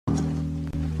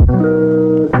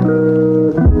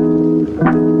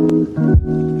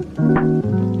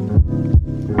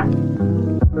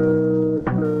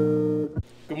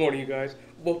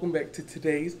welcome back to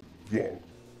today's vlog.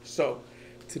 So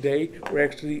today we're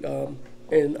actually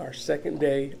in our second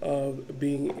day of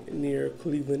being near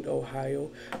Cleveland, Ohio.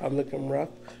 I'm looking rough,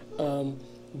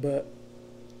 but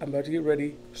I'm about to get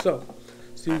ready. So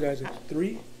see you guys in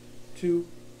 3, 2,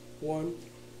 1.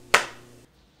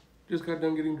 Just got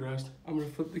done getting dressed. I'm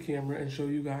gonna flip the camera and show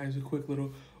you guys a quick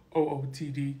little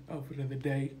OOTD outfit of the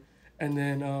day, and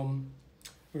then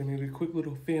we're gonna get a quick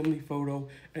little family photo,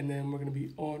 and then we're gonna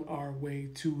be on our way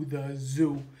to the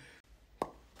zoo.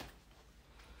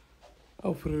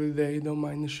 Outfit of the day, don't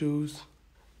mind the shoes.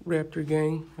 Raptor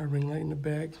gang, our ring light in the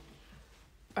back.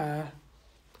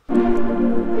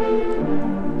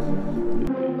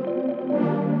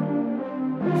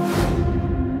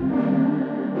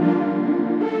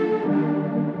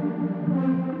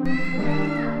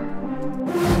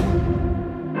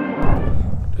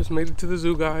 Just made it to the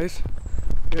zoo, guys.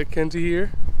 Got Kenzie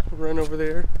here, run over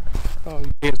there. Oh,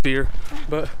 you can't see her,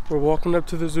 but we're walking up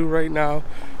to the zoo right now.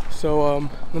 So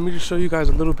let me just show you guys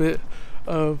a little bit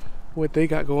of what they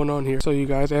got going on here. So you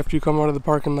guys, after you come out of the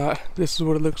parking lot, this is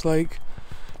what it looks like.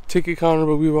 Ticket counter,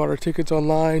 but we bought our tickets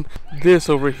online. This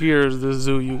over here is the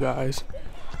zoo, you guys.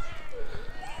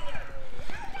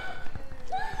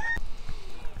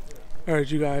 All right,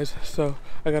 you guys, so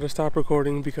I gotta stop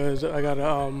recording because I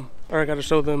gotta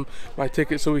show them my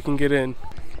ticket so we can get in.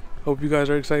 Hope you guys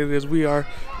are excited as we are.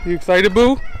 You excited,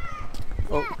 boo?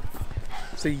 Oh,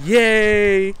 say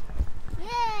yay!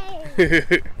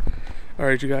 Yay! All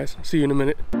right, you guys, see you in a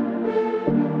minute.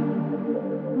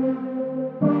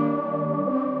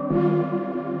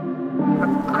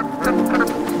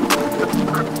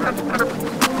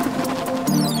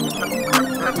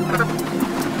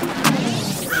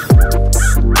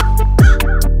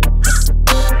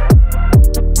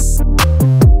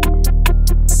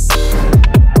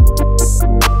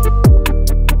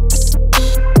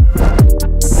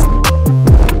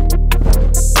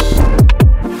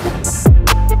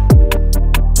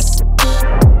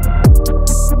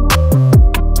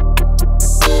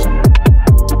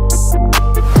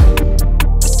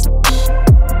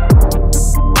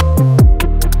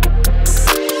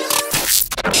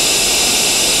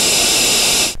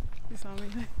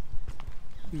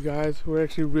 You guys, we're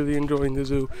actually really enjoying the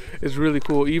zoo. It's really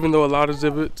cool, even though a lot of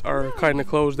exhibits are kind of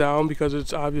closed down because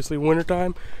it's obviously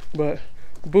wintertime. But,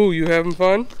 boo, you having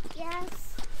fun?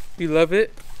 Yes. You love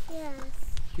it? Yes.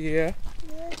 Yeah?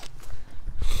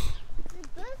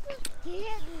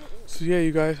 So yeah,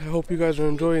 you guys, I hope you guys are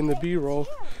enjoying the B-roll.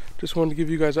 Just wanted to give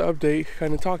you guys an update,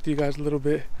 kind of talk to you guys a little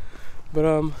bit.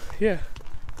 But, yeah.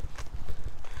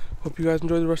 Hope you guys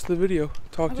enjoy the rest of the video.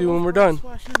 Talk to you when we're done.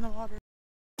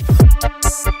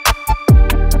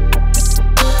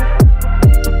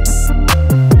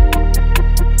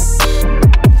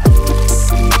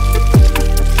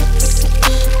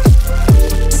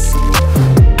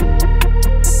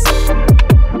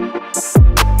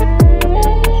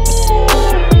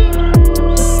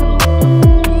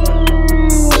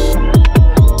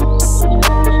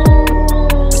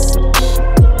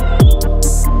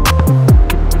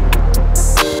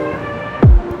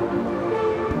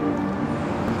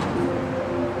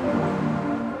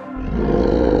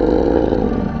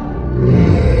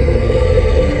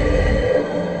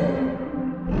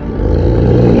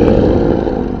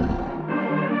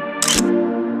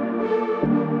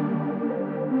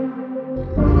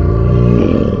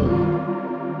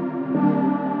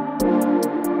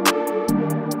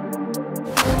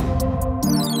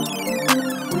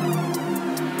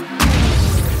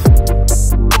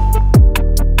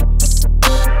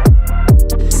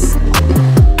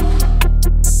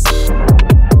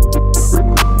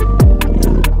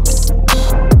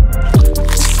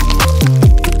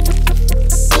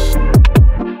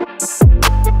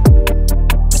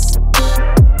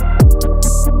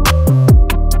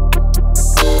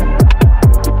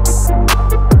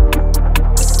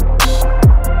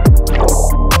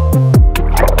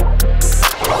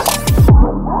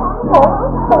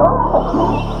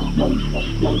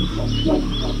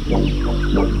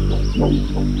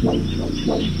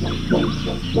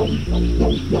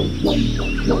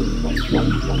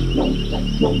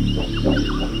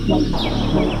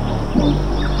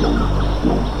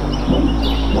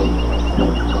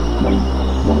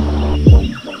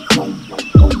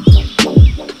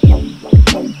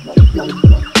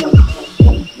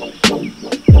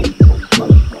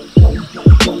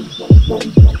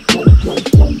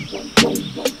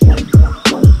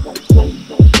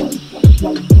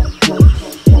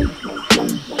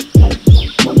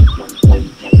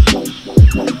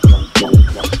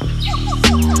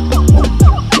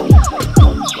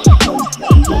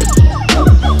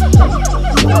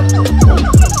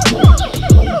 Thank you.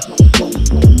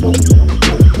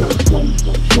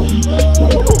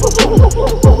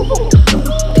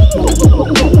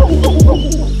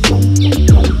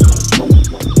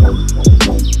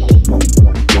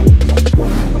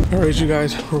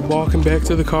 guys, we're walking back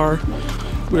to the car.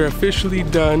 We're officially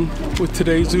done with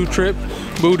today's zoo trip.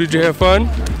 Boo, did you have fun? You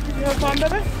have fun,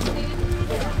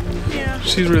 baby? Yeah.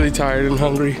 She's really tired and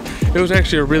hungry. It was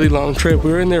actually a really long trip.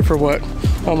 We were in there for what?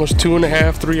 Almost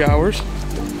 2.5, 3 hours.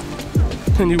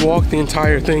 And you walked the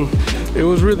entire thing. It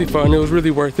was really fun. It was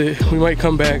really worth it. We might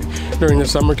come back during the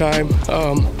summertime.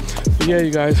 But yeah,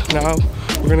 you guys, now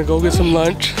we're gonna go get some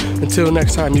lunch. Until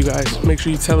next time, you guys, make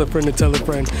sure you tell a friend to tell a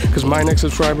friend, because my next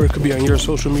subscriber could be on your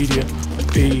social media.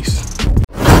 Peace.